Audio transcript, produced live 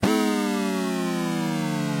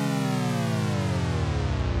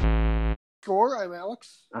Score. I'm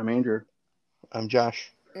Alex. I'm Andrew. I'm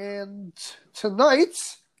Josh. And tonight,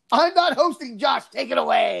 I'm not hosting. Josh, take it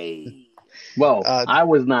away. Well, Uh, I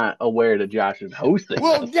was not aware that Josh is hosting.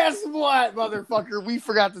 Well, this. guess what, motherfucker? We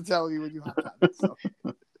forgot to tell you when you hopped on. So.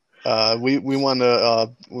 we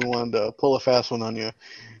wanted to pull a fast one on you.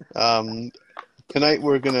 Tonight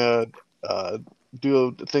we're gonna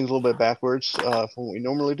do things a little bit backwards from what we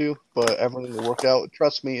normally do, but everything will work out.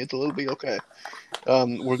 Trust me, it'll be okay.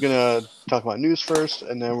 We're gonna talk about news first,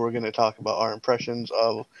 and then we're gonna talk about our impressions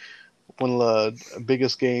of one of the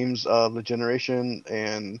biggest games of the generation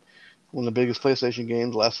and one of the biggest PlayStation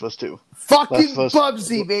games, Last of Us 2. Last of Fucking Us,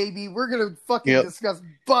 Bubsy, baby. We're going to fucking yep, discuss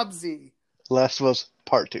Bubsy. Last of Us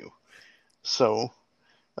Part 2. So,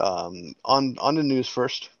 on the news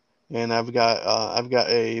first, and I've got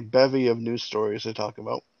a bevy of news stories to talk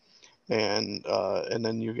about, and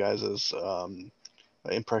then you guys'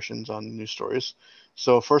 impressions on the news stories.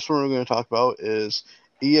 So first one we're going to talk about is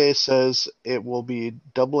EA says it will be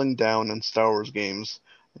doubling down on Star Wars games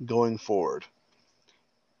going forward,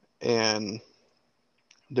 and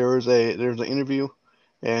there's an interview,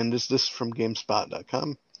 and this is from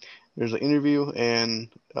GameSpot.com. There's an interview, and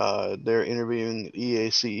they're interviewing EA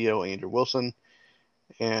CEO Andrew Wilson,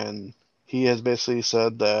 and he has basically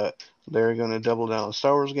said that they're going to double down on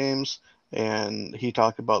Star Wars games, and he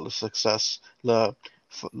talked about the success, the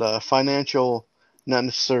financial, not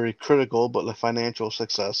necessarily critical, but the financial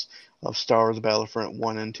success of Star Wars Battlefront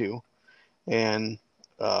 1 and 2, and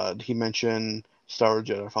he mentioned Star Wars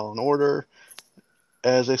Jedi Fallen Order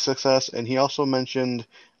as a success, and he also mentioned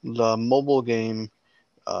the mobile game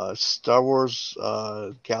Star Wars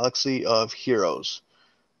Galaxy of Heroes.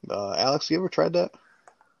 Alex, you ever tried that?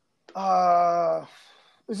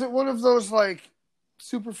 Is it one of those, like,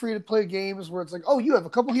 super free to play games where it's like, oh, you have a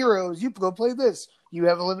couple heroes, you go play this, you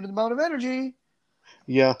have a limited amount of energy?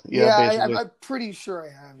 Yeah, Yeah, basically. I'm pretty sure I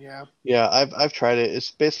have, yeah. Yeah, I've tried it.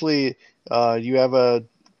 It's basically you have a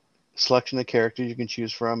selection of characters you can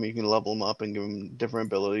choose from. You can level them up and give them different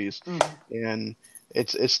abilities, and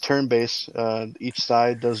it's turn based. Each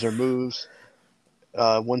side does their moves.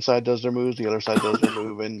 One side does their moves, the other side does their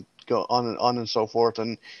move, and go on and so forth.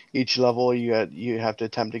 And each level you have to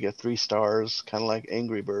attempt to get 3 stars, kind of like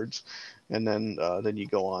Angry Birds, and then you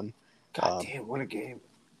go on. God damn, what a game.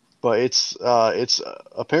 But it's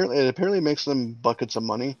apparently it apparently makes them buckets of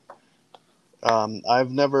money.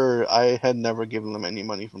 I had never given them any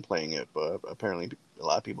money from playing it, but apparently a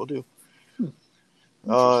lot of people do.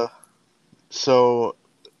 Uh, so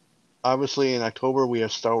obviously in October we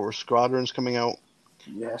have Star Wars Squadrons coming out,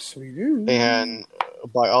 Yes, we do. and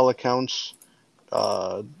by all accounts,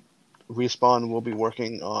 uh, Respawn will be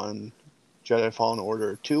working on Jedi Fallen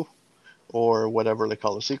Order 2 or whatever they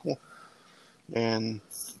call the sequel, and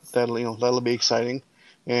that'll be exciting.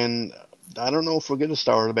 And I don't know if we'll get a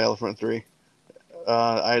Star Wars Battlefront 3.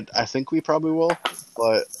 I think we probably will,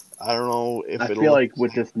 but I don't know if I it'll feel look. like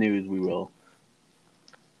with this news, we will.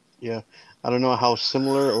 Yeah, I don't know how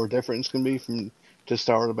similar or different it's gonna be from to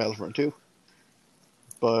Star Wars Battlefront 2,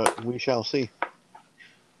 but we shall see.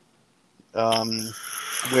 Um,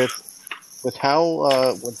 with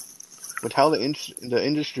how with how the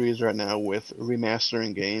industry is right now with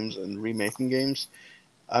remastering games and remaking games.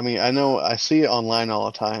 I mean, I know I see it online all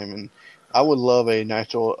the time, and I would love a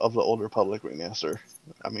Knights of the Old Republic remaster.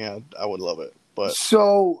 I mean, I would love it, but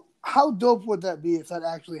So, how dope would that be if that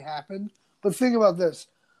actually happened? But think about this: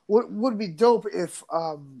 what would be dope if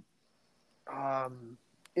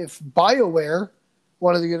BioWare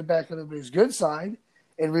wanted to get it back on everybody's good side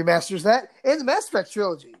and remasters that and the Mass Effect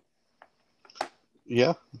trilogy?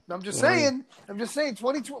 yeah, I'm just I mean, saying.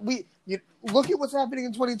 2020. Look at what's happening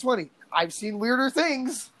in 2020. I've seen weirder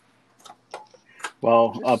things.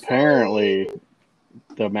 Well, Just apparently, saying.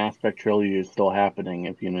 the Mass Effect trilogy is still happening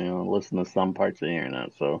if you listen to some parts of the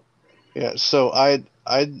internet. So, yeah. So I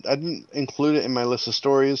didn't include it in my list of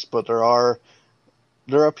stories, but there are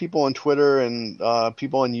people on Twitter and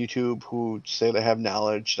people on YouTube who say they have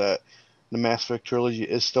knowledge that the Mass Effect trilogy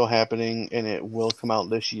is still happening and it will come out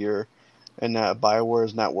this year, and that BioWare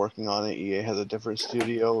is not working on it. EA has a different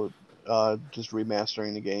studio just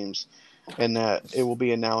remastering the games, and that it will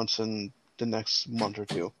be announced in the next month or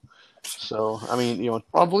two. So, I mean,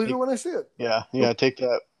 I'll believe it take, when I see it. yeah, take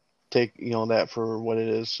that for what it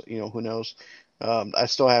is. Who knows? I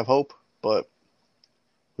still have hope, but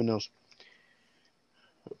who knows?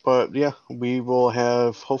 But yeah, we will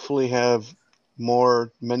hopefully have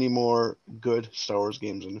many more good Star Wars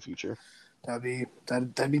games in the future. That'd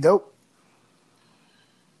be dope.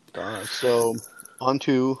 So on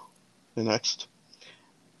to the next.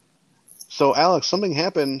 So Alex, something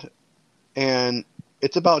happened, and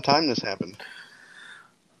it's about time this happened,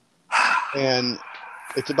 and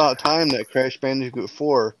it's about time that Crash Bandicoot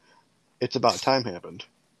 4. It's about time happened,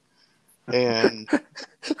 and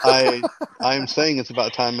I'm saying it's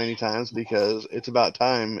about time many times because it's about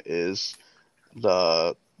time is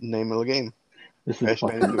the name of the game. This is Crash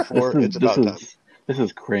fucking. Bandicoot 4. It's about time. This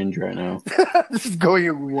is cringe right now. This is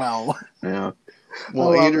going well. Yeah.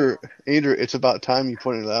 Well, I love either it's about time you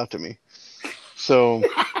pointed it out to me. So,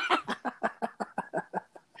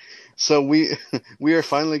 so we are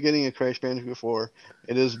finally getting a Crash Bandicoot 4.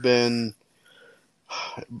 It has been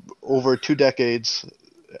over 2 decades.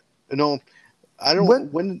 No, I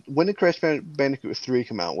don't. When did Crash Bandicoot 3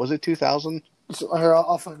 come out? Was it 2000? So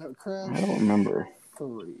I'll find out. Crash. I don't remember.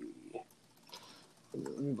 3.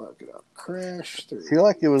 Let me look it up. Crash 3. I feel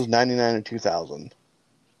like it was 99 or 2000.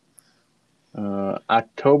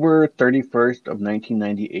 October 31st of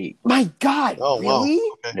 1998. My God! Oh really?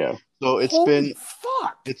 wow! Okay. Yeah. So Holy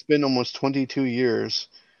fuck! it's been almost 22 years.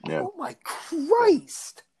 Yeah. Oh my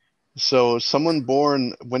Christ! So someone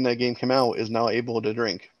born when that game came out is now able to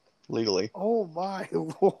drink legally. Oh my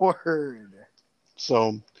Lord!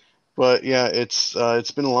 So, but yeah, it's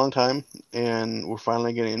been a long time, and we're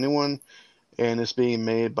finally getting a new one, and it's being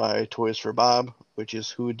made by Toys for Bob, which is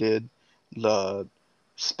who did the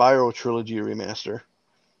Spyro Trilogy remaster.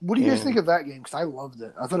 What do you guys And- think of that game? Because I loved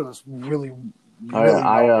it. I thought it was really well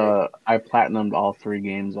made. I platinumed all 3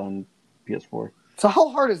 games on PS4. So how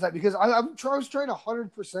hard is that? Because I was trying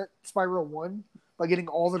 100% Spyro 1 by getting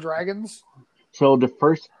all the dragons. So the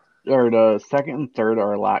second and third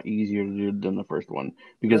are a lot easier to do than the first one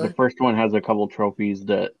because Really? the first one has a couple trophies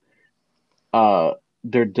that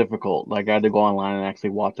they're difficult. Like I had to go online and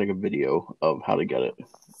actually watch like a video of how to get it.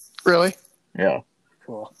 Really? Yeah.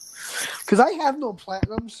 Cool. Because I have no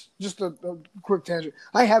platinums. Just a quick tangent.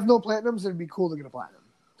 I have no platinums. It'd be cool to get a platinum.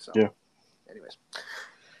 So, Yeah. Anyways.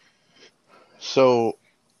 So,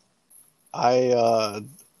 I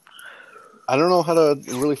don't know how to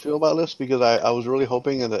really feel about this because I was really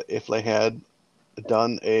hoping that if they had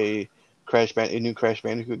done a new Crash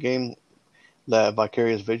Bandicoot game, that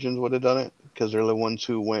Vicarious Visions would have done it because they're the ones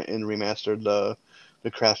who went and remastered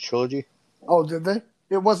the Crash trilogy. Oh, did they?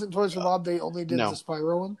 It wasn't Toys for Bob. They only did No. the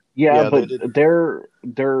Spyro one. Yeah, Yeah, but they did.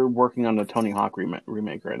 they're working on the Tony Hawk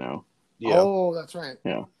remake right now. Yeah, Oh, that's right.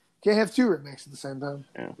 Yeah. Can't have 2 remakes at the same time.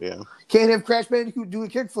 yeah. Can't have Crash Bandicoot do a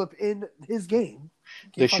kickflip in his game.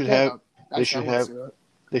 Can't They fuck should that have- up. they Actually, should I wanna have- see that.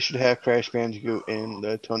 They should have Crash Bandicoot in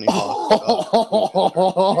the Tony Hawk.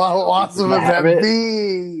 Oh, how awesome would that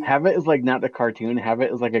be? Have it as like not the cartoon. Have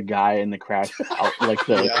it as like a guy in the Crash like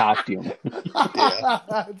the Yeah. costume.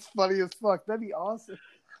 It's funny as fuck. That'd be awesome.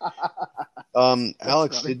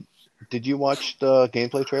 Alex, funny. did you watch the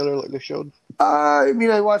gameplay trailer like they showed? I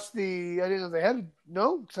mean, I watched I didn't know they had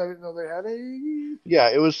because I didn't know they had a. Yeah,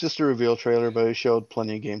 it was just a reveal trailer, but it showed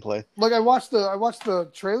plenty of gameplay. Like I watched the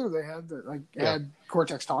trailer they had that like Yeah. had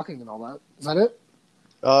Cortex talking and all that. Is that it?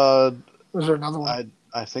 Uh, Was there another one?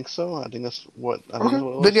 I think so. I think that's what I think Okay. that's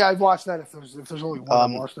what it was. Then yeah, I'd watch that if there's only one.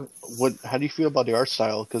 I watched it. How do you feel about the art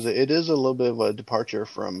style? Because it is a little bit of a departure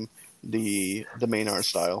from the main art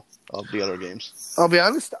style of the other games. I'll be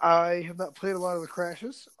honest, I have not played a lot of the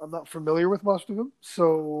Crashes. I'm not familiar with most of them,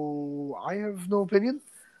 so I have no opinion.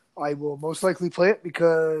 I will most likely play it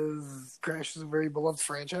because Crash is a very beloved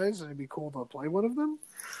franchise, and it'd be cool to play one of them.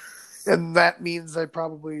 And that means I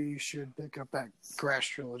probably should pick up that Crash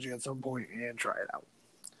trilogy at some point and try it out.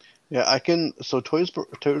 Yeah, I can. So Toys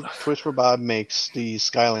for Bob makes the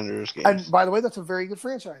Skylanders games. And by the way, that's a very good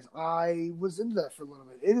franchise. I was into that for a little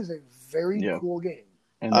bit. It is a very Yeah. cool game.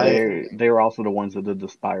 And I- they were also the ones that did the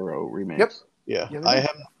Spyro remakes. Yep. Yeah, Yeah, they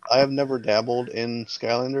do. I have never dabbled in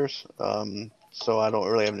Skylanders, so I don't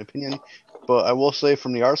really have an opinion. But I will say,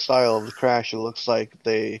 from the art style of the Crash, it looks like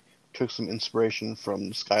they took some inspiration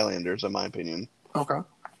from Skylanders, in my opinion. Okay.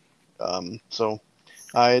 So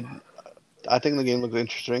I think the game looks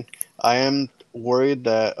interesting. I am worried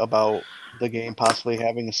about the game possibly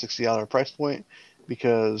having a $60 price point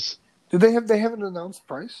because They haven't announced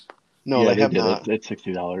price? no, Yeah, they have did. not. It's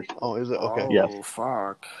 $60. Oh, is it okay? Oh, Yes.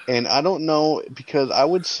 fuck. And I don't know because I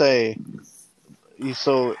would say,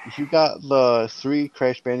 so you got the 3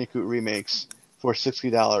 Crash Bandicoot remakes for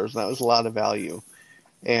 $60. That was a lot of value.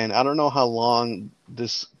 And I don't know how long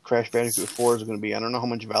this Crash Bandicoot 4 is going to be. I don't know how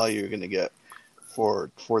much value you're going to get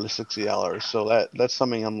for the $60. So that's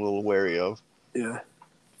something I'm a little wary of. Yeah,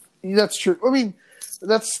 that's true. I mean,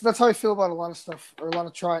 that's how I feel about a lot of stuff, or a lot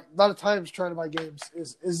of times trying to buy games.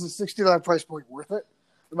 Is the $60 price point worth it?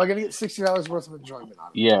 Am I going to get $60 worth of enjoyment out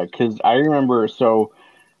of it? Yeah, because I remember. So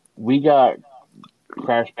we got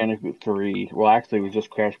Crash Bandicoot 3. Well, actually, it was just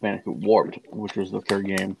Crash Bandicoot Warped, which was the third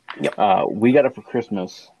game. Yep. We got it for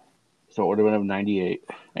Christmas, so it would have been of '98.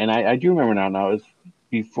 And I do remember now. Now, it's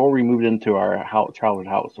before we moved into our childhood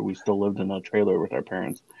house, so we still lived in a trailer with our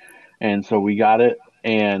parents. And so we got it,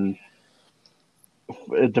 and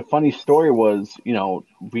the funny story was,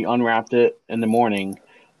 we unwrapped it in the morning,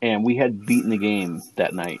 and we had beaten the game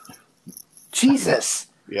that night. Jesus.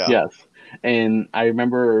 Yeah. Yes. And I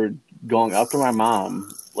remember going up to my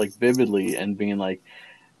mom, like vividly, and being like,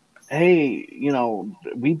 hey,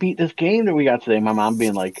 we beat this game that we got today. My mom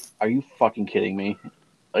being like, are you fucking kidding me?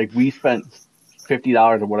 Like, we spent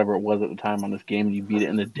 $50 or whatever it was at the time on this game, and you beat it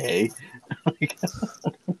in a day.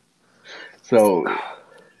 So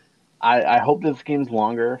I hope this game's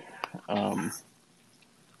longer,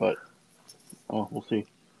 but we'll see.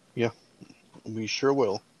 Yeah, we sure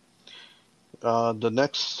will. The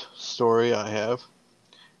next story I have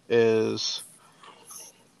is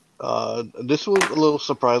this was a little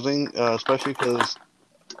surprising, especially because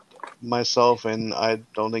myself and I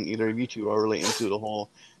don't think either of you two are really into the whole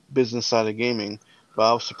business side of gaming. But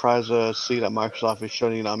I was surprised to see that Microsoft is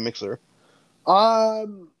shutting down Mixer.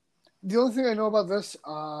 The only thing I know about this,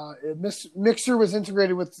 Mixer was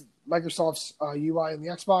integrated with Microsoft's UI in the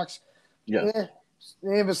Xbox. Yeah.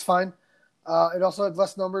 Name is fine. It also had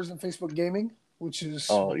less numbers than Facebook Gaming, which is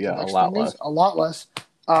a lot less. A lot less.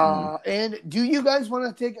 And do you guys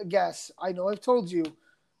want to take a guess? I know I've told you.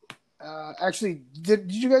 Actually,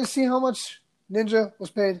 did you guys see how much Ninja was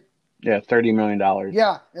paid? Yeah, $30 million.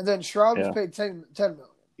 Yeah, and then Shroud was paid $10 million.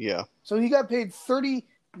 Yeah. So he got paid $30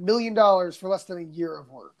 million for less than a year of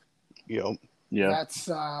work. Yep. Yeah. That's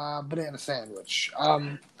banana sandwich.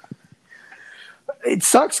 It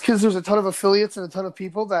sucks because there's a ton of affiliates and a ton of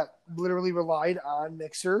people that literally relied on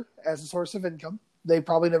Mixer as a source of income. They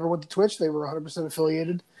probably never went to Twitch. They were 100%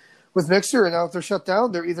 affiliated with Mixer, and now if they're shut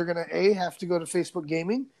down, they're either going to have to go to Facebook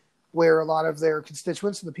Gaming, where a lot of their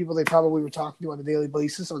constituents and the people they probably were talking to on a daily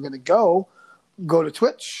basis are going to go to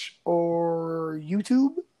Twitch or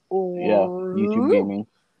YouTube or YouTube Gaming.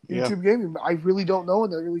 YouTube Gaming. I really don't know,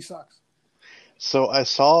 and that really sucks. So I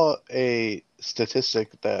saw a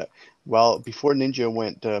statistic that before Ninja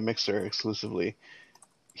went to Mixer exclusively,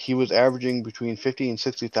 he was averaging between 50 and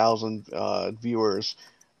 60,000 viewers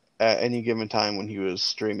at any given time when he was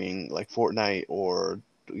streaming like Fortnite or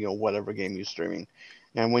whatever game he was streaming.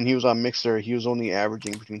 And when he was on Mixer, he was only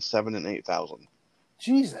averaging between 7 and 8,000.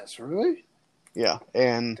 Jesus, really? Yeah,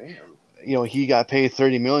 and damn. He got paid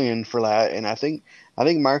 $30 million for that, and I think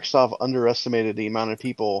Microsoft underestimated the amount of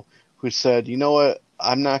people who said, you know what,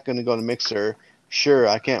 I'm not going to go to Mixer. Sure,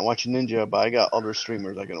 I can't watch Ninja, but I got other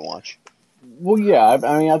streamers I can watch. Well, yeah,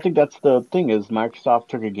 I mean, I think that's the thing is Microsoft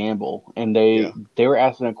took a gamble, and they were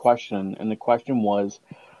asking a question, and the question was,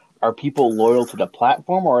 are people loyal to the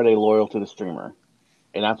platform or are they loyal to the streamer?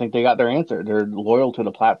 And I think they got their answer. They're loyal to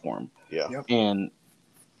the platform. Yeah. Yep. And,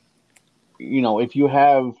 if you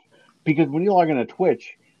have, because when you log into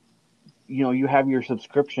Twitch, you have your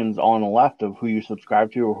subscriptions on the left of who you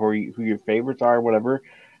subscribe to or who your favorites are or whatever.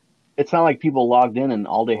 It's not like people logged in and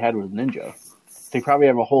all they had was Ninja. They probably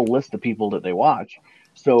have a whole list of people that they watch.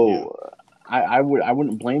 So I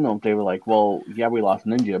wouldn't blame them if they were like, well, yeah, we lost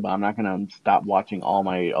Ninja, but I'm not going to stop watching all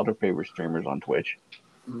my other favorite streamers on Twitch.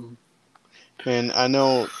 Mm-hmm. And I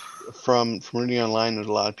know from reading online, there's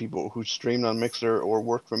a lot of people who streamed on Mixer or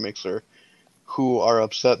work for Mixer who are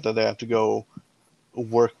upset that they have to go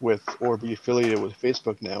work with or be affiliated with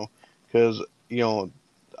Facebook now, because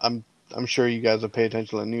I'm sure you guys have paid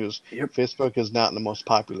attention to the news. Yep. Facebook is not the most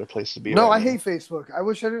popular place to be. No, right I now. hate Facebook. I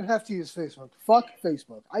wish I didn't have to use Facebook. Fuck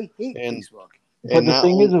Facebook. I hate Facebook. But the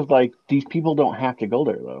thing is like these people don't have to go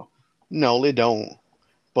there though. No, they don't.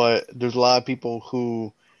 But there's a lot of people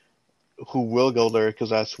who will go there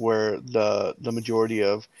because that's where the majority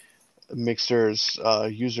of Mixer's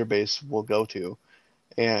user base will go to.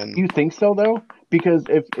 And do you think so though? Because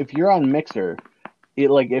if you're on Mixer,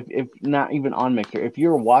 if not even on Mixer, if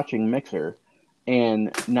you're watching Mixer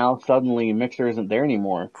and now suddenly Mixer isn't there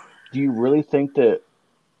anymore, do you really think that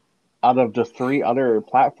out of the 3 other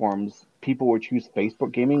platforms, people would choose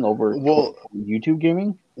Facebook Gaming over YouTube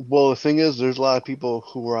Gaming? Well, the thing is, there's a lot of people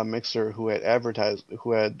who were on Mixer who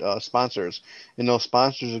had sponsors, and those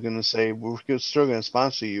sponsors are going to say, we're still going to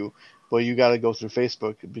sponsor you, but you got to go through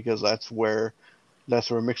Facebook because that's where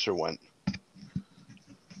Mixer went.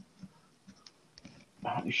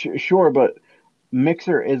 Sure, but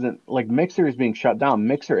Mixer is being shut down.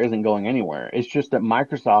 Mixer isn't going anywhere. It's just that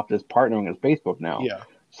Microsoft is partnering with Facebook now. Yeah.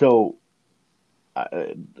 So,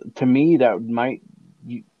 to me, that might.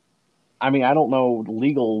 I mean, I don't know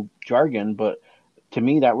legal jargon, but to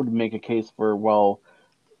me, that would make a case for, well,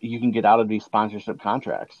 you can get out of these sponsorship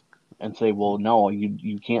contracts and say, well, no,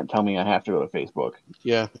 you can't tell me I have to go to Facebook.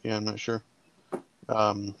 Yeah, I'm not sure.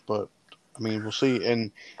 But I mean, we'll see.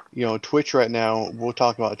 And Twitch right now, we'll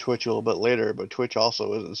talk about Twitch a little bit later, but Twitch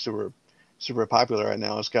also isn't super popular right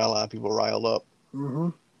now. It's got a lot of people riled up. Mm-hmm.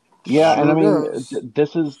 Yeah, and I mean, Does.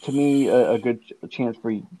 this is to me a good chance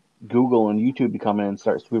for Google and YouTube to come in and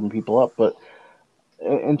start swooping people up. But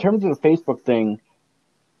in terms of the Facebook thing,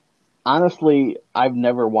 honestly, I've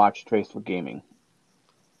never watched Facebook gaming.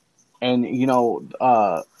 And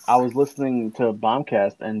I was listening to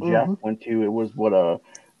Bombcast, and Jeff Mm-hmm. went to, it was what a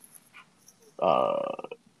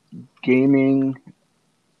gaming.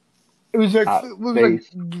 It was like base.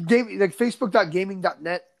 game like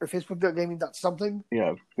Facebook.gaming.net or Facebook.gaming.something.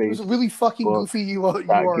 Yeah, It was a really fucking goofy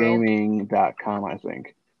URL. Gaming.com, I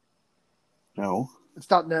think. No, it's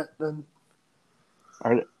 .net then.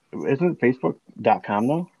 Isn't it Facebook.com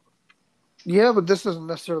though? Yeah, but this doesn't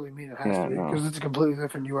necessarily mean it has to be no. because it's a completely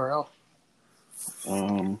different URL.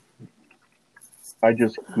 I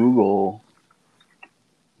just Google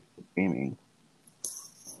gaming.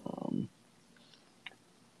 Let's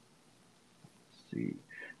see.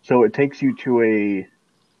 So it takes you to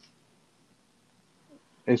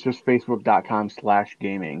it's just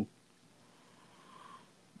facebook.com/gaming.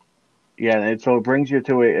 Yeah, and so it brings you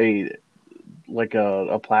to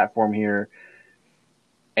a platform here.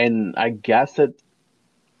 And I guess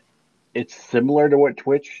it's similar to what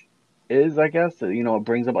Twitch is, I guess. It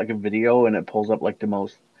brings up like a video and it pulls up like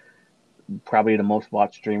probably the most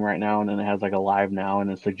watched stream right now, and then it has like a live now and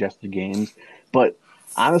then suggested games. But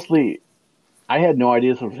honestly, I had no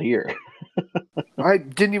idea this was here. I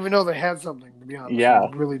didn't even know they had something, to be honest. Yeah.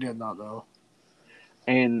 I really did not know.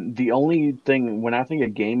 And the only thing, when I think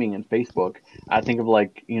of gaming and Facebook, I think of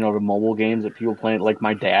like, the mobile games that people play. Like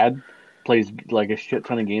my dad plays like a shit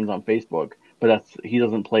ton of games on Facebook, but he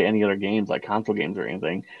doesn't play any other games like console games or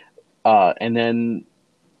anything. And then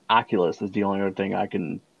Oculus is the only other thing I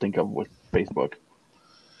can think of with Facebook.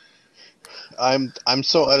 I'm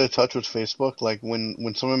so out of touch with Facebook. Like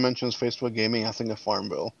when someone mentions Facebook gaming, I think of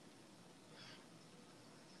Farmville.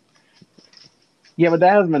 Yeah, but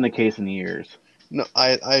that hasn't been the case in years. No,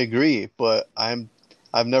 I agree, but I've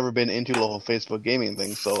never been into the whole Facebook gaming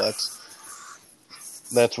thing, so that's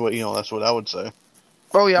what I would say.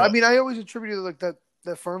 Oh yeah, I mean, I always attributed like that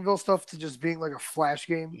Farmville stuff to just being like a flash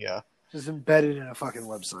game. Yeah. Just embedded in a fucking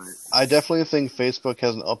website. I definitely think Facebook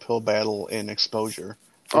has an uphill battle in exposure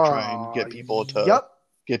to try and get people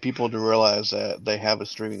to realize that they have a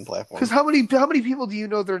streaming platform. Because how many people do you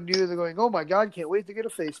know they're new? They're going, oh my god, can't wait to get a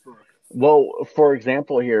Facebook. Well, for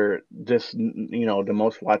example, here, this the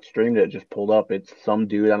most watched stream that just pulled up. It's some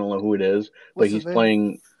dude, I don't know who it is, but he's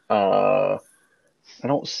playing. I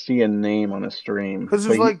don't see a name on the stream because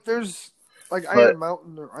there's Iron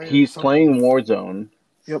Mountain or Iron. He's playing Warzone.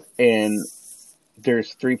 Yep. And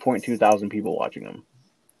there's 3.2 thousand people watching him.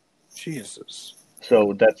 Jesus.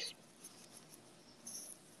 So that's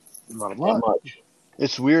not much.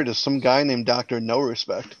 It's weird. It's some guy named Dr. No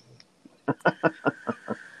Respect.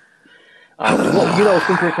 Well,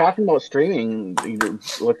 since we're talking about streaming,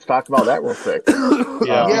 let's talk about that real quick.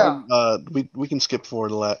 We can skip forward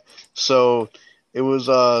to that. So it was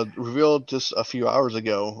revealed just a few hours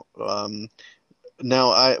ago.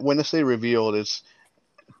 Now, when I say revealed, it's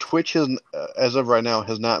Twitch has, as of right now,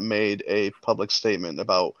 has not made a public statement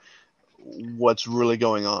about what's really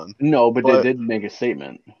going on. No, but they did make a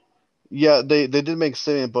statement. Yeah, they did make a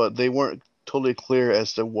statement, but they weren't totally clear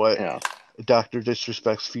as to what Dr.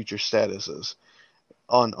 Disrespect's future status is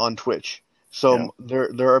on Twitch. So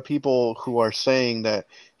there are people who are saying that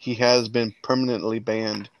he has been permanently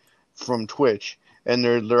banned from Twitch, and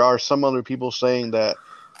there are some other people saying that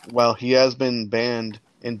while he has been banned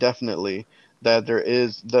indefinitely, that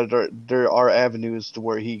there are avenues to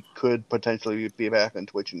where he could potentially be back on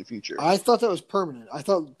Twitch in the future. I thought that was permanent. I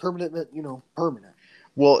thought permanent meant, permanent.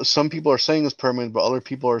 Well, some people are saying it's permanent, but other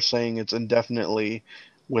people are saying it's indefinitely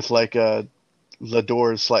with the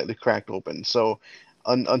door is slightly cracked open. So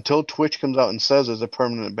until Twitch comes out and says it's a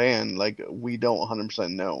permanent ban, we don't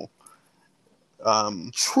 100% know.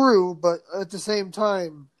 True, but at the same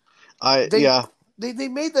time, They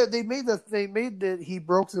made that he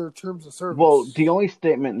broke their terms of service. Well, the only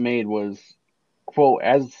statement made was, quote,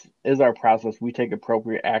 "As is our process, we take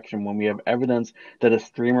appropriate action when we have evidence that a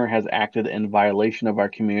streamer has acted in violation of our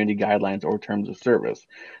community guidelines or terms of service.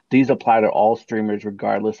 These apply to all streamers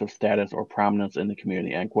regardless of status or prominence in the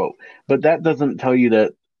community," end quote. But that doesn't tell you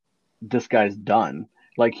that this guy's done.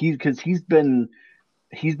 Because he's been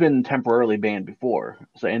temporarily banned before,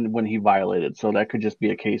 so and when he violated, so that could just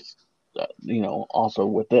be a case also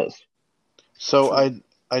with this. So True.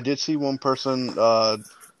 I did see one person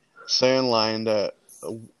say online that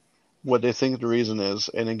what they think the reason is,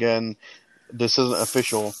 and again, this isn't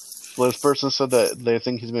official, but this person said that they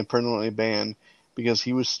think he's been permanently banned because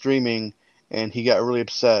he was streaming and he got really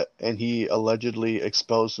upset and he allegedly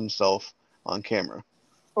exposed himself on camera.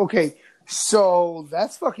 Okay, so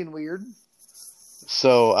that's fucking weird.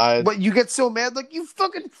 So But you get so mad, like you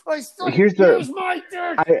fucking, Here's here's the my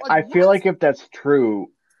dick. I Like feel what? like if that's true,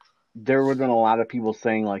 there would have been a lot of people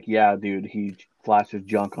saying like, yeah, dude, he flashes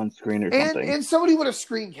junk on screen or something. And somebody would have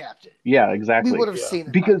screen capped it. Yeah, We would exactly. have yeah. seen it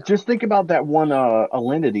by Because now. just think about that one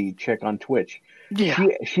Alinity chick on Twitch. Yeah.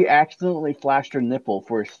 She accidentally flashed her nipple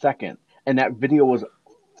for a second, and that video was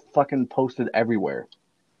fucking posted everywhere.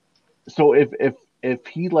 So if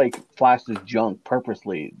he like flashed his junk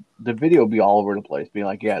purposely, the video would be all over the place, being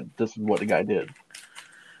like, yeah, this is what the guy did.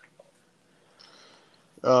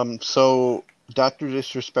 So Dr.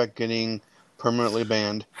 Disrespect getting permanently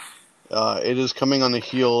banned. It is coming on the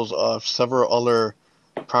heels of several other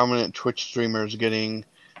prominent Twitch streamers getting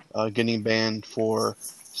banned for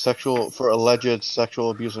alleged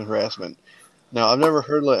sexual abuse and harassment. Now I've never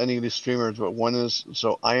heard of any of these streamers, but one is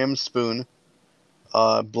I am Spoon,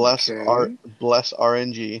 Okay. Bless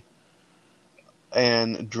RNG,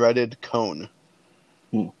 and Dreaded Cone.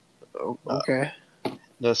 Hmm. Uh, Okay.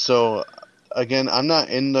 so again, I'm not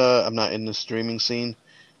in the streaming scene,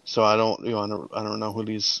 so I don't know who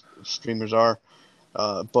these streamers are.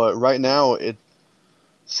 But right now it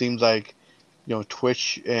seems like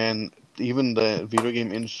Twitch and even the video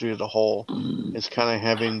game industry as a whole is kind of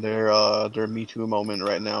having their Me Too moment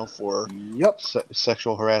right now for Yep.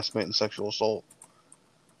 sexual harassment and sexual assault.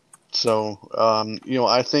 So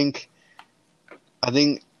I think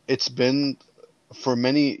it's been for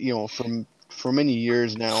many for many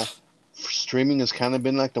years now. Streaming has kind of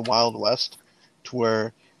been like the Wild West, to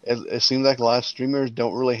where it seems like a lot of streamers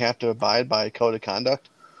don't really have to abide by a code of conduct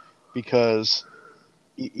because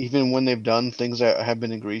even when they've done things that have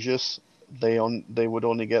been egregious, they would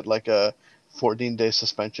only get like a 14-day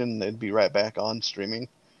suspension. And they'd be right back on streaming.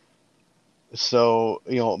 So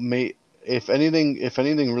if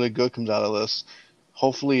anything really good comes out of this,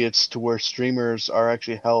 hopefully it's to where streamers are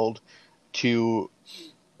actually held to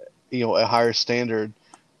a higher standard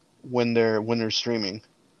when they're streaming.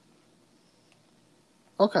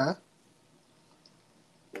 Okay.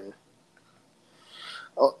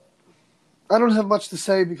 Oh, I don't have much to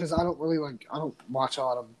say because I don't watch a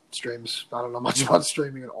lot of streams. I don't know much about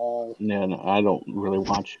streaming at all. Yeah, no, I don't really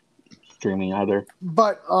watch streaming either.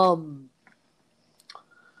 But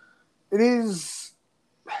it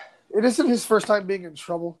isn't his first time being in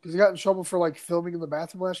trouble because he got in trouble for like filming in the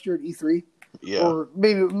bathroom last year at E3, Yeah. or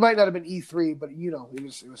maybe it might not have been E3, but it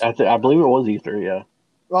was. I believe it was E3. Yeah.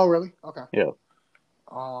 Oh, really? Okay. Yeah.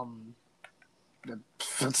 Um,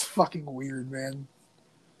 that's fucking weird, man.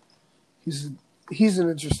 He's an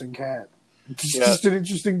interesting cat. Just an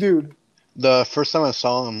interesting dude. The first time I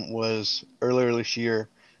saw him was earlier this year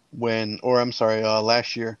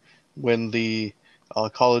last year when the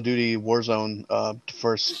Call of Duty Warzone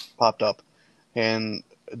first popped up, and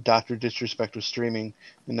Dr. Disrespect was streaming,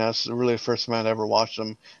 and that's really the first time I'd ever watched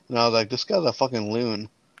him, and I was like, this guy's a fucking loon.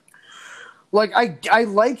 Like I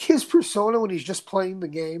like his persona when he's just playing the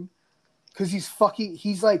game, because he's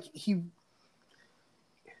like he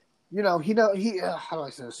how do I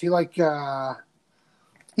say this?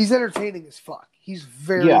 He's entertaining as fuck. He's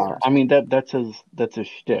very Yeah, I mean that's his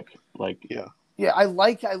shtick. Like, yeah. I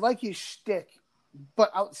like his shtick,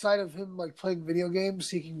 but outside of him like playing video games,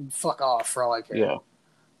 he can fuck off for all I care. yeah.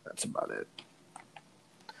 That's about it.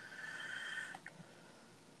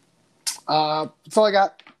 That's all I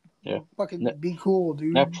got. Yeah. Fucking be cool,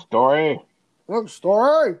 dude. Next story. Next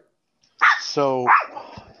story. So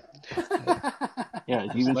Yeah,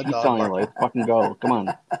 even My she's dog telling you, barking. like, fucking go. Come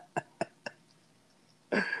on.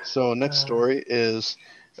 So next story is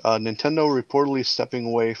Nintendo reportedly stepping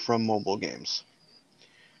away from mobile games.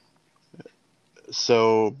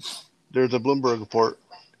 So there's a Bloomberg report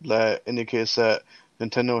that indicates that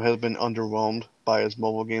Nintendo has been underwhelmed by its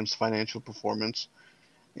mobile games' financial performance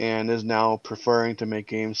and is now preferring to make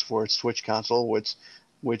games for its Switch console, which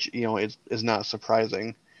is not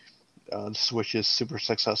surprising. The Switch is super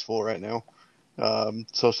successful right now.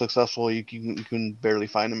 So successful you can barely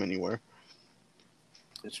find them anywhere.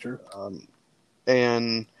 It's true.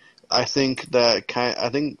 And I think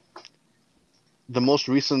the most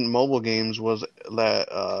recent mobile games was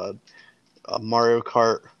that Mario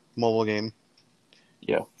Kart mobile game.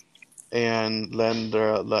 Yeah. And then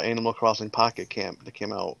the Animal Crossing Pocket Camp that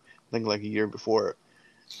came out, I think, like a year before it.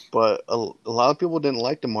 but a lot of people didn't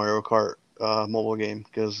like the Mario Kart mobile game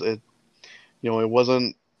because it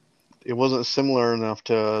wasn't similar enough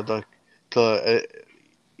to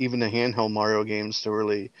even the handheld Mario games to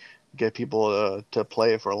really get people to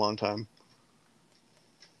play it for a long time.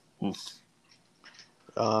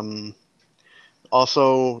 Um,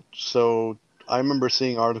 Also, so I remember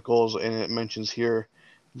seeing articles, and it mentions here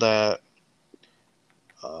that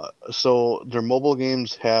so their mobile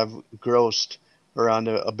games have grossed around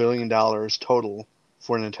 $1 billion total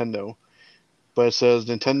for Nintendo. But it says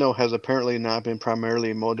Nintendo has apparently not been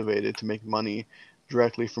primarily motivated to make money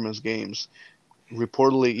directly from its games,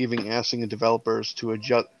 reportedly even asking the developers to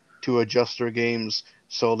adjust their games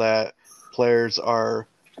so that players are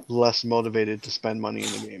less motivated to spend money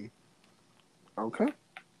in the game. Okay.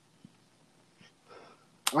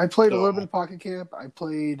 I played a So, little bit of Pocket Camp. I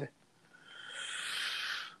played a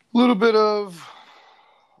little bit of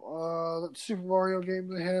that Super Mario game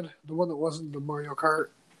they had, the one that wasn't the Mario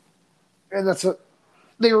Kart. And that's it.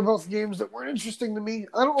 They were both games that weren't interesting to me.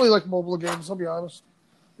 I don't really like mobile games, I'll be honest.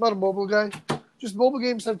 I'm not a mobile guy. Just mobile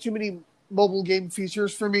games have too many mobile game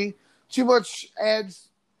features for me. Too much ads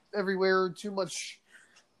everywhere, too much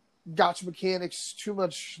gotcha mechanics, too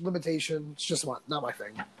much limitation. It's just not my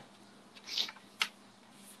thing.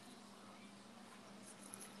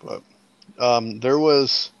 but there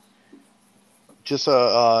was just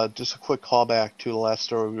a quick callback to the last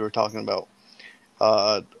story we were talking about.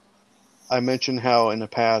 I mentioned how in the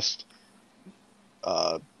past,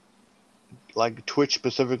 like Twitch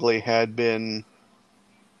specifically had been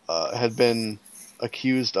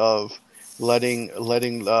accused of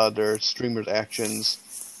letting their streamers'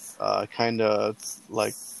 actions kind of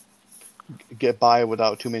like get by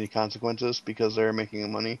without too many consequences because they're making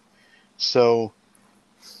money. So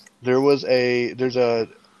there's a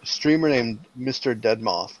streamer named Mr.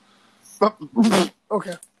 Deadmoth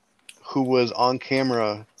Okay. who was on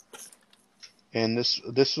camera, and this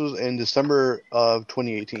was in December of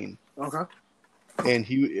 2018. Okay. And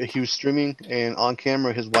he was streaming, and on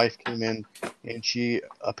camera his wife came in, and she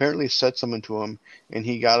apparently said something to him, and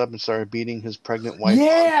he got up and started beating his pregnant wife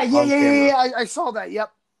on camera. Yeah. I saw that.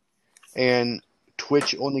 Yep. And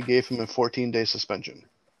Twitch only gave him a 14-day suspension,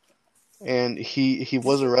 and he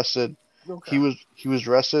was arrested. Okay. He was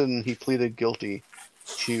arrested, and he pleaded guilty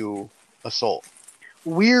to assault.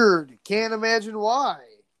 Weird. Can't imagine why.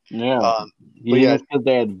 Yeah. You think that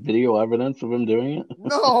they had video evidence of him doing it?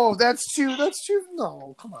 No, that's too.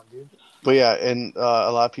 No, come on, dude. But yeah, and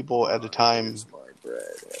a lot of people at the time,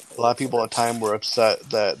 were upset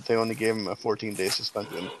that they only gave him a 14-day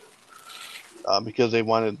suspension because they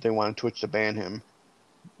wanted Twitch to ban him.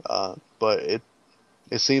 But it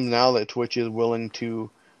seems now that Twitch is willing to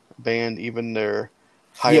ban even their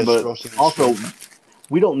highest grossing. Also,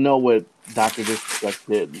 we don't know what Dr. Disrespect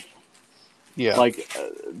did. Yeah. Like,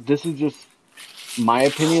 this is just my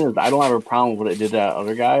opinion. Is I don't have a problem with what it did to that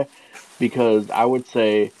other guy, because I would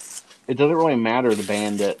say it doesn't really matter the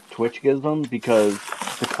ban that Twitch gives them, because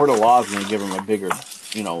the court of law is going to give them a bigger,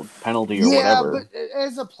 penalty or whatever. Yeah,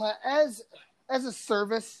 but as a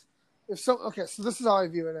service, so this is how I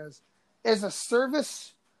view it as a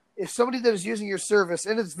service. If somebody that is using your service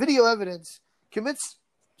and it's video evidence commits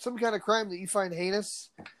some kind of crime that you find heinous,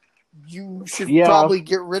 you should probably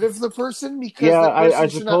get rid of the person, because the person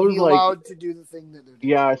should not be allowed to do the thing that they're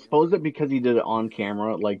doing. Yeah, I suppose that because he did it on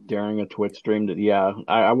camera, like during a Twitch stream, that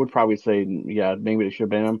I would probably say maybe they should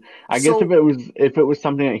ban him. I guess if it was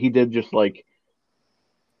something that he did just like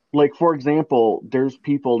for example, there's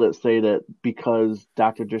people that say that because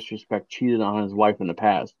Dr. Disrespect cheated on his wife in the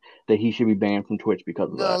past, that he should be banned from Twitch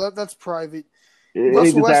because of that. No, that's private.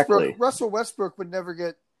 Exactly. Russell Westbrook would never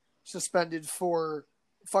get suspended for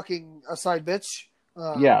fucking a side bitch.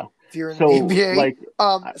 If you're in the NBA,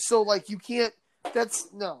 you can't.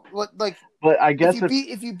 That's no. Like, but I guess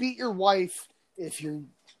if you beat your wife,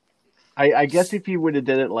 I guess if he would have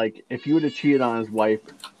did it, like if you would have cheated on his wife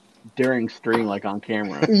during stream, like on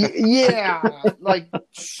camera. Yeah, like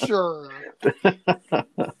sure.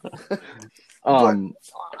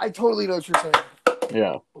 I totally know what you're saying.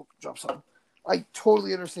 Yeah. Oh, drop something. I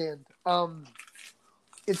totally understand.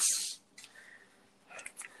 It's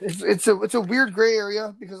a weird gray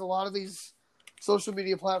area, because a lot of these social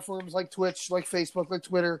media platforms like Twitch, like Facebook, like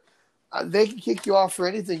Twitter, they can kick you off for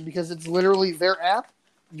anything because it's literally their app.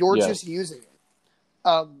 You're just using it.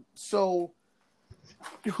 So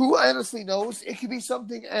who honestly knows? It could be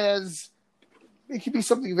something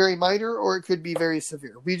very minor, or it could be very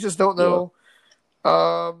severe. We just don't know.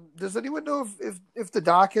 Yeah. Does anyone know if the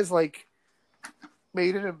doc has like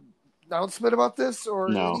made an announcement about this or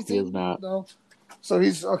no, anything? He has not. No. So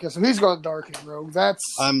he's okay. So he's gone dark and rogue. That's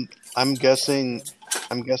I'm guessing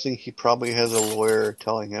he probably has a lawyer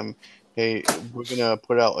telling him, "Hey, we're gonna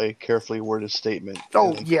put out a carefully worded statement."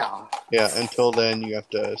 oh And, yeah, yeah. Until then, you have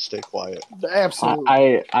to stay quiet.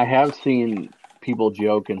 absolutely. I have seen people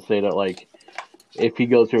joke and say that like if he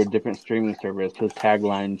goes to a different streaming service, his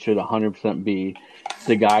tagline should 100% be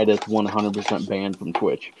the guy that's 100% banned from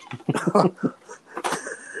Twitch.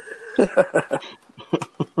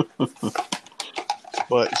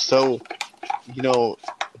 But so, you know,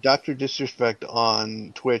 Doctor Disrespect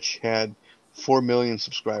on Twitch had 4 million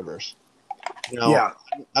subscribers. Now, Yeah,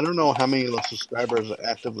 I don't know how many of those subscribers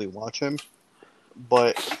actively watch him,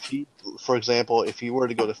 but if he, for example, if he were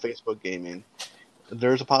to go to Facebook Gaming,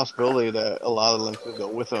 there's a possibility that a lot of them could go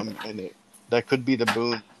with him, and that could be the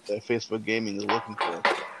boon that Facebook Gaming is looking for.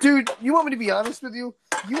 dude. You want me to be honest with you?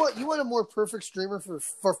 You want a more perfect streamer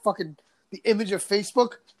for fucking the image of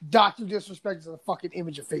Facebook? Doctor Disrespect is a fucking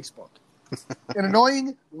image of Facebook. An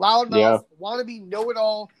annoying, loudmouth, Yeah. wannabe,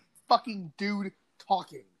 know-it-all, fucking dude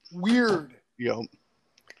talking. Weird. Yep.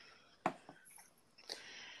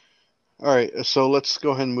 All right, so let's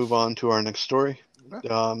go ahead and move on to our next story.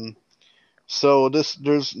 So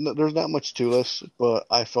there's not much to this, but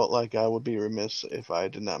I felt like I would be remiss if I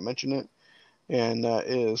did not mention it, and that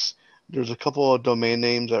is there's a couple of domain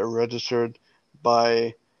names that are registered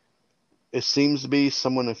by, it seems to be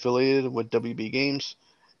someone affiliated with WB Games,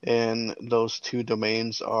 and those two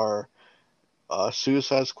domains are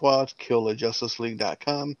Suicide Squad,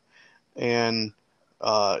 KillTheJusticeLeague.com, and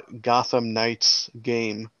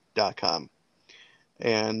GothamKnightsGame.com.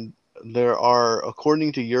 And there are,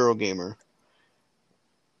 according to Eurogamer,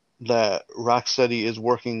 that Rocksteady is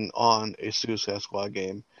working on a Suicide Squad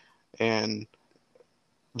game, and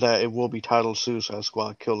that it will be titled Suicide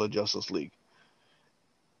Squad Kill the Justice League.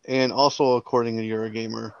 And also, according to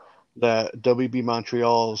Eurogamer, that WB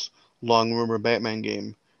Montreal's long-rumored Batman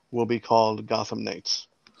game will be called Gotham Knights.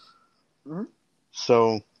 Mhm.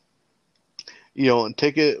 So,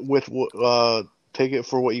 take it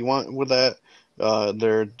for what you want with that.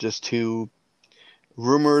 They're just two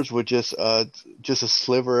rumors with just a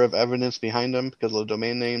sliver of evidence behind them because of the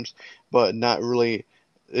domain names, but not really.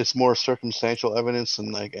 It's more circumstantial evidence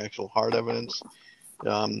than like actual hard evidence.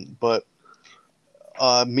 But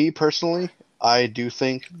me personally, I do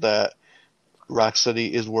think that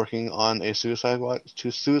Rocksteady is working on a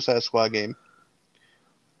Suicide Squad game,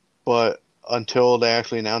 but until they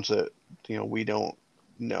actually announce it, we don't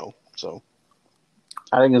know. So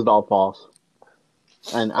I think it's all false.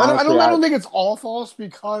 And honestly, I don't think it's all false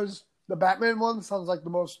because the Batman one sounds like the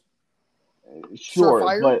most sure,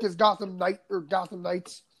 surefire but because Gotham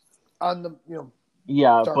Knights on the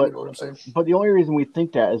yeah, sorry, but you know what I'm saying. but the only reason we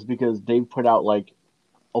think that is because they've put out like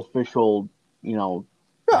official, Yeah.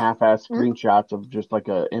 half-ass Mhm. screenshots of just like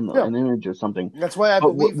Yeah. an image or something. That's why I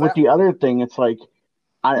But believe with that. the other thing, it's like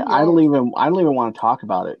I No. don't even want to talk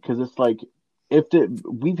about it because it's like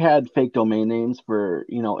we've had fake domain names for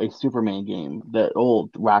a Superman game that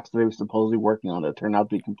old Rocksteady was supposedly working on that turned out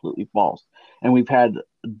to be completely false, and we've had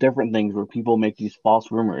different things where people make these false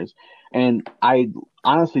rumors, and I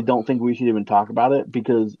honestly don't think we should even talk about it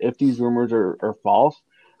because if these rumors are false,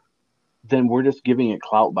 then we're just giving it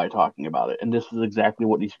clout by talking about it, and this is exactly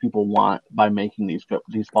what these people want by making these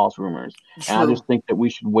false rumors. And I True. just think that we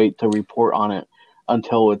should wait to report on it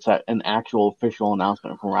until it's an actual official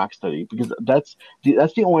announcement from Rocksteady, because that's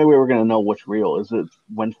the only way we're gonna know what's real is it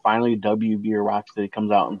when finally WB or Rocksteady comes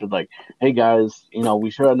out and be like, "Hey guys, we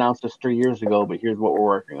should have announced this 3 years ago, but here's what we're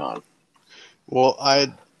working on." well,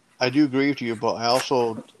 I do agree with you, but I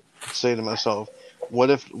also say to myself, what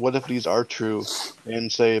if these are true, and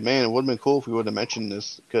say, man, it would have been cool if we would have mentioned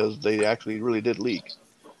this because they actually really did leak.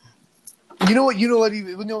 You know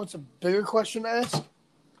what's a bigger question to ask?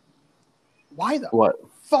 Why the What?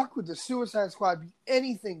 fuck would the Suicide Squad be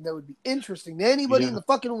anything that would be interesting to anybody in Yeah. the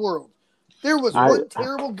fucking world? There was one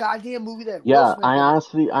terrible goddamn movie that Will Yeah, Smith I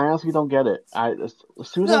honestly don't get it.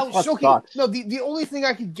 Suicide Squad sucks. No, the only thing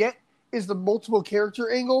I could get is the multiple character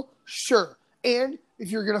angle, sure. And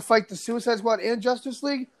if you're gonna fight the Suicide Squad and Justice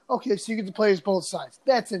League, okay, so you get to play as both sides.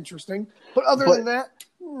 That's interesting. But other than that,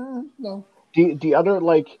 no. The other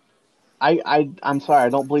I'm sorry, I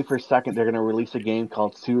don't believe for a second they're gonna release a game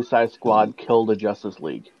called Suicide Squad Kill the Justice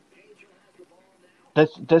League.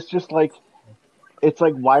 That's just like, it's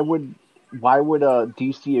like why would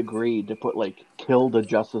DC agree to put like Kill the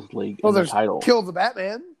Justice League Well, in the there's title? Kill the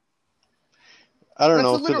Batman. I don't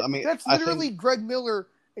know. That's literally Greg Miller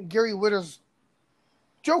and Gary Whitta's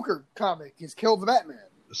Joker comic is Kill the Batman.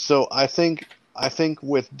 So I think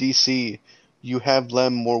with DC, you have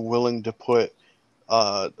them more willing to put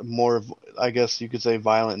more, I guess you could say,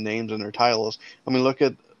 violent names in their titles. I mean, look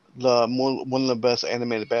at one of the best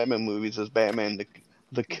animated Batman movies is Batman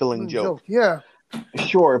the Killing Joke. Yeah,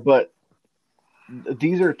 Sure, but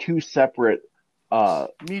these are two separate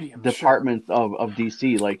medium. departments of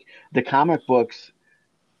DC. Like the comic books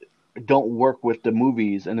don't work with the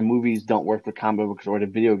movies, and the movies don't work with comic books or the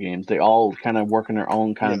video games. They all kind of work in their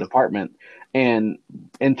own kind of department. And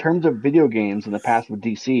in terms of video games in the past with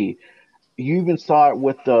DC, you even saw it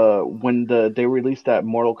with they released that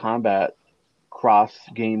Mortal Kombat cross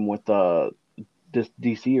game with this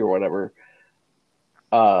DC or whatever.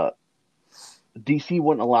 DC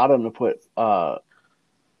wouldn't allow them to put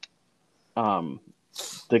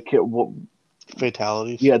the kid.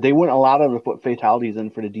 Fatalities. Yeah, they wouldn't allow them to put fatalities in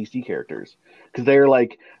for the DC characters because they're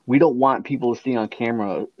like, we don't want people to see on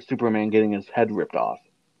camera Superman getting his head ripped off.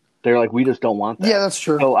 They're like, we just don't want that. Yeah, that's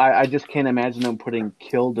true. So I just can't imagine them putting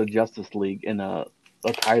 "Kill the Justice League" in a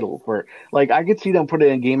title for, like, I could see them put it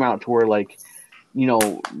in a game out to where, like, you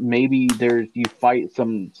know, maybe you fight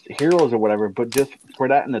some heroes or whatever, but just for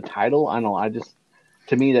that in the title, I don't know.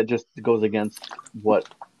 To me, that just goes against what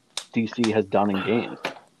DC has done in games.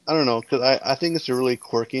 I don't know, because I think it's a really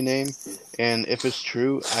quirky name, and if it's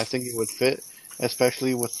true, I think it would fit,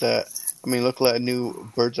 especially with that. I mean, look at that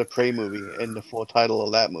new Birds of Prey movie and the full title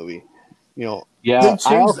of that movie. You know. Yeah,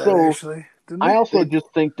 I also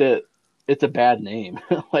just think that it's a bad name.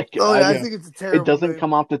 Like, I think it's a terrible. It doesn't name.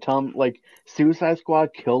 come off the tongue. Like Suicide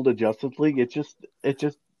Squad killed the Justice League. It just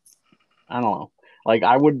I don't know. Like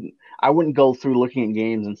I wouldn't go through looking at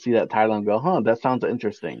games and see that title and go, huh, that sounds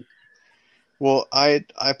interesting. Well, I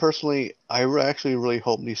personally, actually really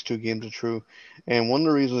hope these two games are true, and one of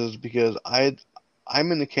the reasons is because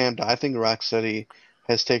I'm in the camp that I think Rocksteady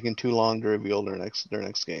has taken too long to reveal their next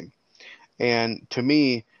game, and to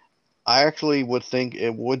me, I actually would think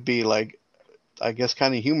it would be, like, I guess,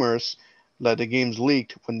 kind of humorous that the games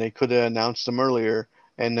leaked when they could have announced them earlier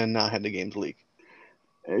and then not had the games leak.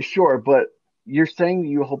 Sure, but you're saying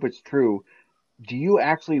you hope it's true. Do you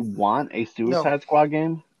actually want a Suicide Squad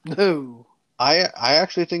game? No. I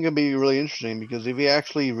actually think it'd be really interesting because if you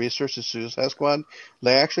actually research the Suicide Squad,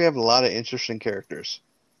 they actually have a lot of interesting characters,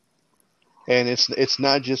 and it's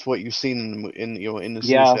not just what you've seen in the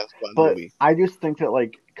Suicide Squad movie. I just think that,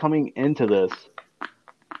 like, coming into this,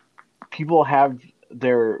 people have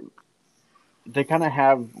they kind of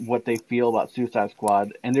have what they feel about Suicide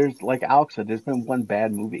Squad, and there's, like Alex said, there's been one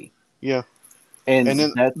bad movie. Yeah. And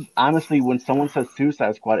then, that's honestly, when someone says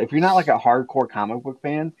Suicide Squad, if you're not like a hardcore comic book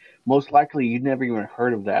fan, most likely you'd never even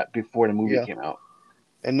heard of that before the movie came out.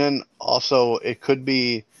 And then also, it could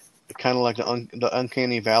be kind of like the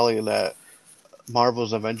uncanny valley that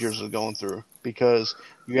Marvel's Avengers is going through, because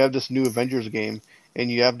you have this new Avengers game, and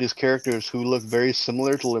you have these characters who look very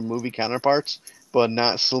similar to their movie counterparts, but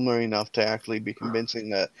not similar enough to actually be convincing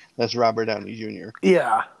that that's Robert Downey Jr.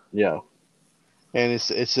 Yeah. Yeah. And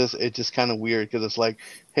it's just kind of weird because it's like,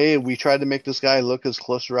 hey, we tried to make this guy look as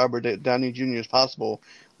close to Robert Downey Jr. as possible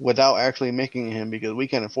without actually making him because we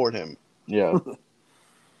can't afford him. Yeah.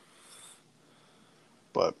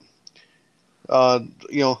 But,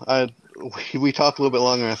 we talked a little bit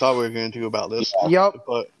longer than I thought we were going to about this. Yep.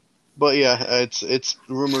 But yeah, it's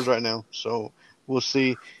rumors right now, so we'll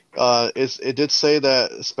see. It did say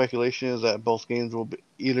that speculation is that both games will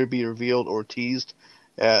either be revealed or teased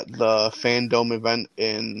at the Fandom event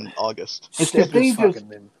in August.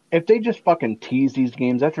 If they just fucking tease these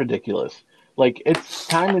games, that's ridiculous. Like, it's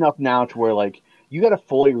time enough now to where, like, you got to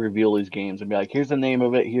fully reveal these games and be like, here's the name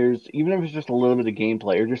of it, even if it's just a little bit of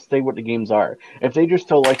gameplay, or just say what the games are. If they just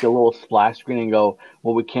show, like, a little splash screen and go,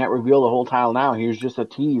 well, we can't reveal the whole title now, here's just a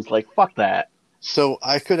tease, like, fuck that. So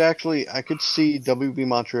I could see WB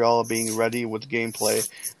Montreal being ready with gameplay,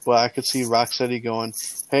 but I could see Rocksteady going,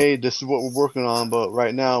 hey, this is what we're working on, but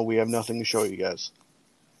right now we have nothing to show you guys.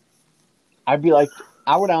 I'd be like,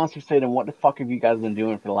 I would honestly say, then what the fuck have you guys been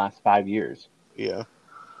doing for the last 5 years? Yeah.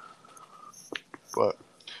 But,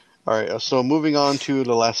 alright, so moving on to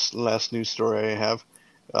the last news story I have.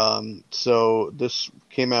 So this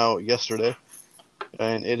came out yesterday.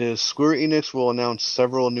 And it is Square Enix will announce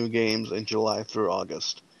several new games in July through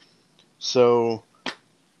August. So,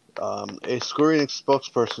 a Square Enix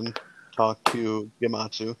spokesperson talked to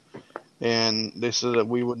Gematsu, and they said that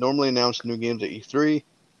we would normally announce new games at E3.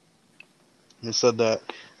 They said that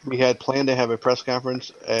we had planned to have a press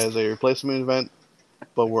conference as a replacement event,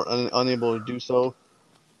 but we're unable to do so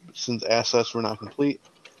since assets were not complete.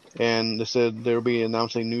 And they said they will be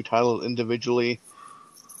announcing new titles individually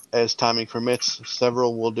as timing permits.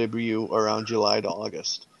 Several will debut around July to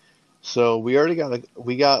August. So we already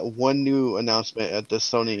got one new announcement at the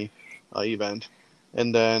Sony event,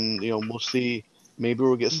 and then we'll see. Maybe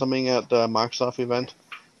we'll get something at the Microsoft event.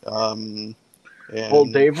 Um, Well,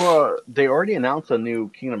 and they already announced a new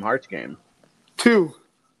Kingdom Hearts game. 2.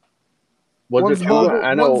 Was One's it two? mobile.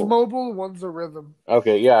 I One's know. mobile. One's a rhythm.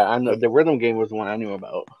 Okay, yeah, I know. The rhythm game was the one I knew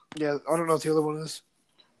about. Yeah, I don't know what the other one is.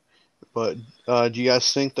 But do you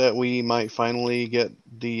guys think that we might finally get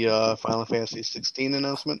the Final Fantasy 16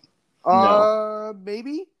 announcement? No.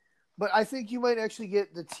 Maybe, but I think you might actually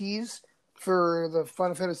get the tease for the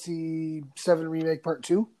Final Fantasy VII Remake Part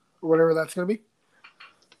 2 or whatever that's going to be.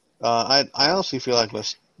 I honestly feel like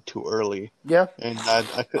that's too early, Yeah, and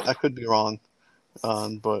I could be wrong.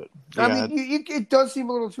 But I yeah, mean, it does seem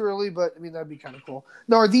a little too early, but I mean that'd be kind of cool.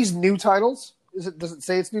 Now, are these new titles? Does it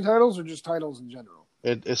say it's new titles or just titles in general?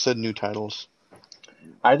 it said new titles.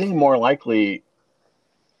 I think more likely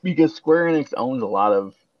because Square Enix owns a lot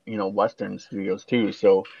of Western studios too,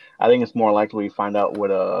 so I think it's more likely we find out what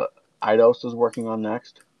Eidos is working on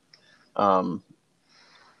next. Um,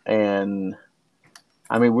 and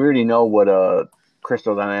I mean we already know what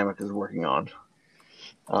Crystal Dynamics is working on.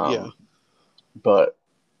 Yeah, But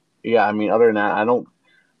yeah, I mean other than that, I don't.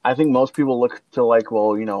 I think most people look to like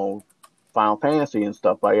Final Fantasy and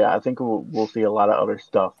stuff, but yeah, I think we'll see a lot of other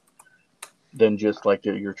stuff than just like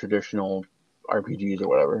your traditional RPGs or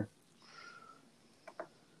whatever.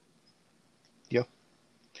 yeah.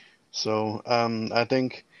 So I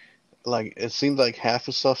think like it seems like half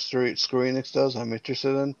the stuff Square Enix does I'm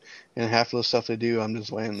interested in, and half of the stuff they do I'm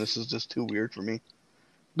just like this is just too weird for me.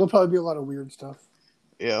 There'll probably be a lot of weird stuff.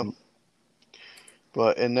 Yeah.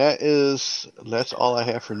 But and that's all I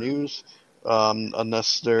have for news.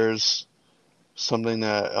 Unless there's something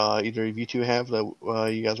that either of you two have that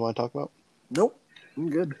you guys want to talk about. Nope, I'm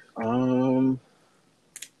good. Um,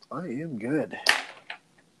 I am good.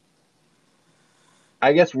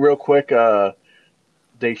 I guess real quick,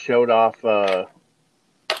 they showed off the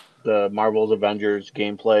Marvel's Avengers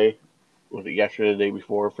gameplay. Was it yesterday, the day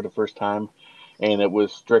before, for the first time, and it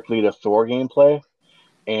was strictly the Thor gameplay,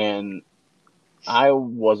 and I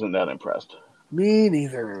wasn't that impressed. Me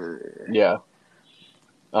neither. Yeah.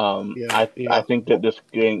 Yeah, I yeah. think that this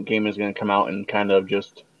game is going to come out and kind of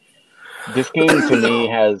just. This game to me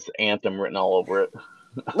has Anthem written all over it.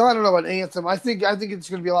 No, I don't know about Anthem. I think it's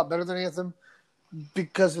going to be a lot better than Anthem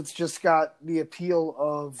because it's just got the appeal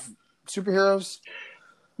of superheroes.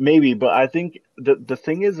 Maybe, but I think the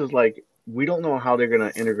thing is like we don't know how they're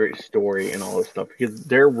going to integrate story and all this stuff because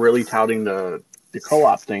they're really touting the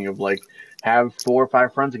co-op thing of like have 4 or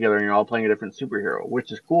 5 friends together and you're all playing a different superhero,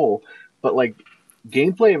 which is cool. But like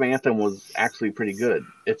gameplay of Anthem was actually pretty good.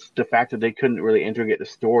 It's the fact that they couldn't really integrate the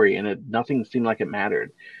story and nothing seemed like it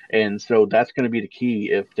mattered. And so that's going to be the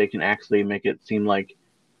key if they can actually make it seem like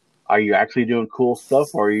are you actually doing cool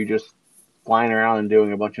stuff or are you just flying around and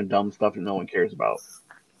doing a bunch of dumb stuff that no one cares about?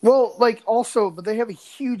 Well, like also, but they have a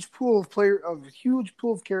huge pool of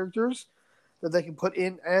characters that they can put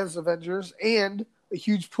in as Avengers and a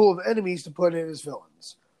huge pool of enemies to put in as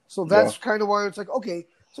villains. So that's kind of why it's like, okay,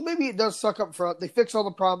 so maybe it does suck up front. They fix all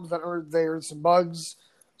the problems that are there, some bugs,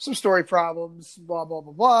 some story problems, blah, blah,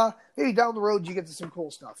 blah, blah. Maybe down the road you get to some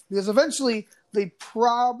cool stuff. Because eventually they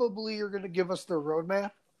probably are going to give us their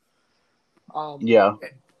roadmap. Yeah.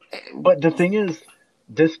 But the thing is,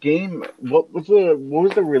 this game, what was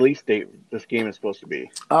the release date this game is supposed to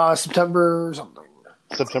be? September something.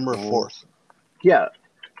 September 4th. Yeah.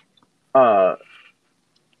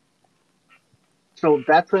 So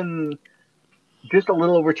that's in just a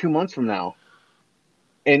little over 2 months from now.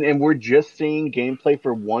 And we're just seeing gameplay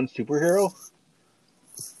for one superhero?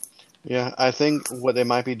 Yeah, I think what they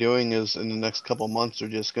might be doing is in the next couple months they're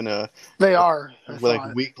just gonna They are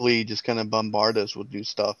weekly just kind of bombard us with new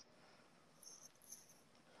stuff.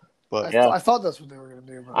 But I thought that's what they were going to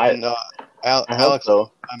do. But... And I Alex,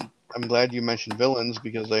 so. I'm glad you mentioned villains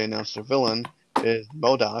because they announced their villain is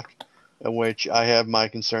MODOK, which I have my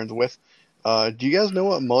concerns with. Do you guys know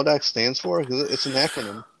what MODOK stands for? Because it's an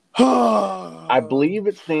acronym. I believe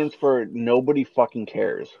it stands for nobody fucking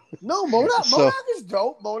cares. No, MODOK is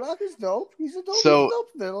dope. MODOK is dope. He's a dope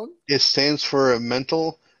villain. It stands for a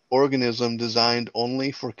mental organism designed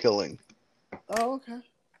only for killing. Oh, okay.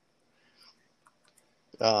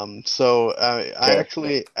 So I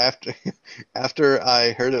actually after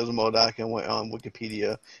I heard it was MODOK, I went on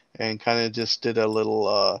Wikipedia and kind of just did a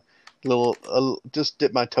just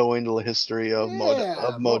dip my toe into the history of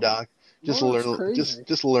MODOK. Just learn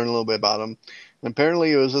a little bit about him. And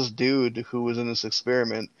apparently, it was this dude who was in this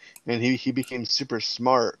experiment, and he became super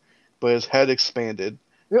smart, but his head expanded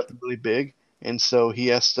really big, and so he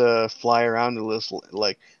has to fly around in this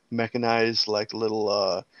like mechanized like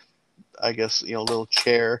little I guess little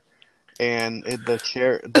chair, and the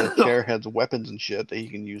chair has weapons and shit that he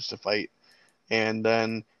can use to fight. And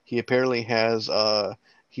then he apparently has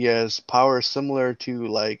powers similar to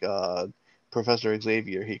like Professor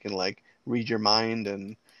Xavier. He can like read your mind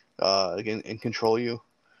and control you.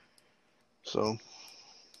 So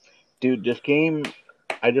Dude, this game,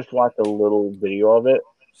 I just watched a little video of it.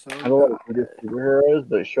 I So don't know who this superhero is,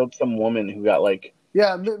 but it showed some woman who got like,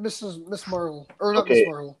 yeah, Miss Marvel, or not Miss okay,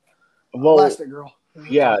 Marvel, well, Elastic Girl.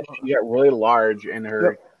 yeah, she got really large and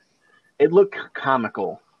Yep. it looked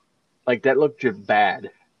comical. Like that looked just bad.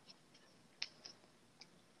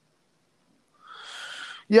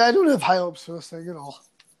 Yeah, I don't have high hopes for this thing at all.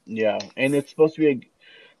 Yeah, and it's supposed to be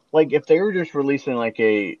like if they were just releasing like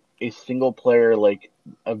a single player like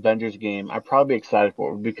Avengers game, I'd probably be excited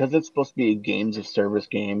for it because it's supposed to be a games of service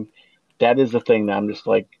game. That is the thing that I'm just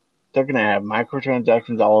like they're gonna have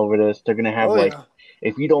microtransactions all over this. They're gonna have Oh like yeah.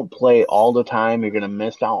 if you don't play all the time, you're gonna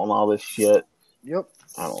miss out on all this shit. Yep.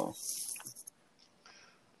 I don't know.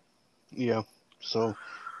 yeah, so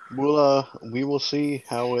we will see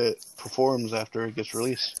how it performs after it gets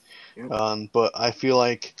released. Yep. But I feel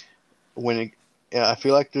like when it yeah, I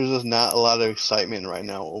feel like there's just not a lot of excitement right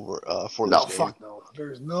now over for this No, game. fuck no.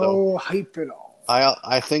 There's So no hype at all.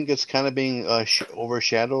 I think it's kind of being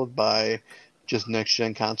overshadowed by just next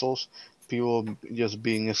gen consoles. People just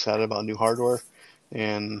being excited about new hardware,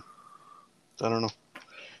 and I don't know.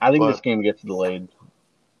 I think this But game gets delayed.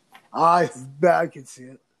 I can see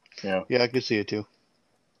it. Yeah. yeah, I could see it too.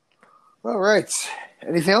 All right.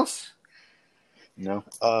 Anything else? No.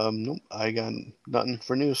 Nope, I got nothing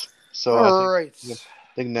for news. So All right. I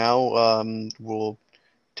think now we'll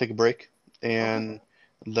take a break, and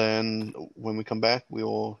then when we come back, we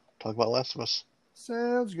will talk about Last of Us.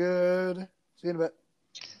 Sounds good. See you in a bit.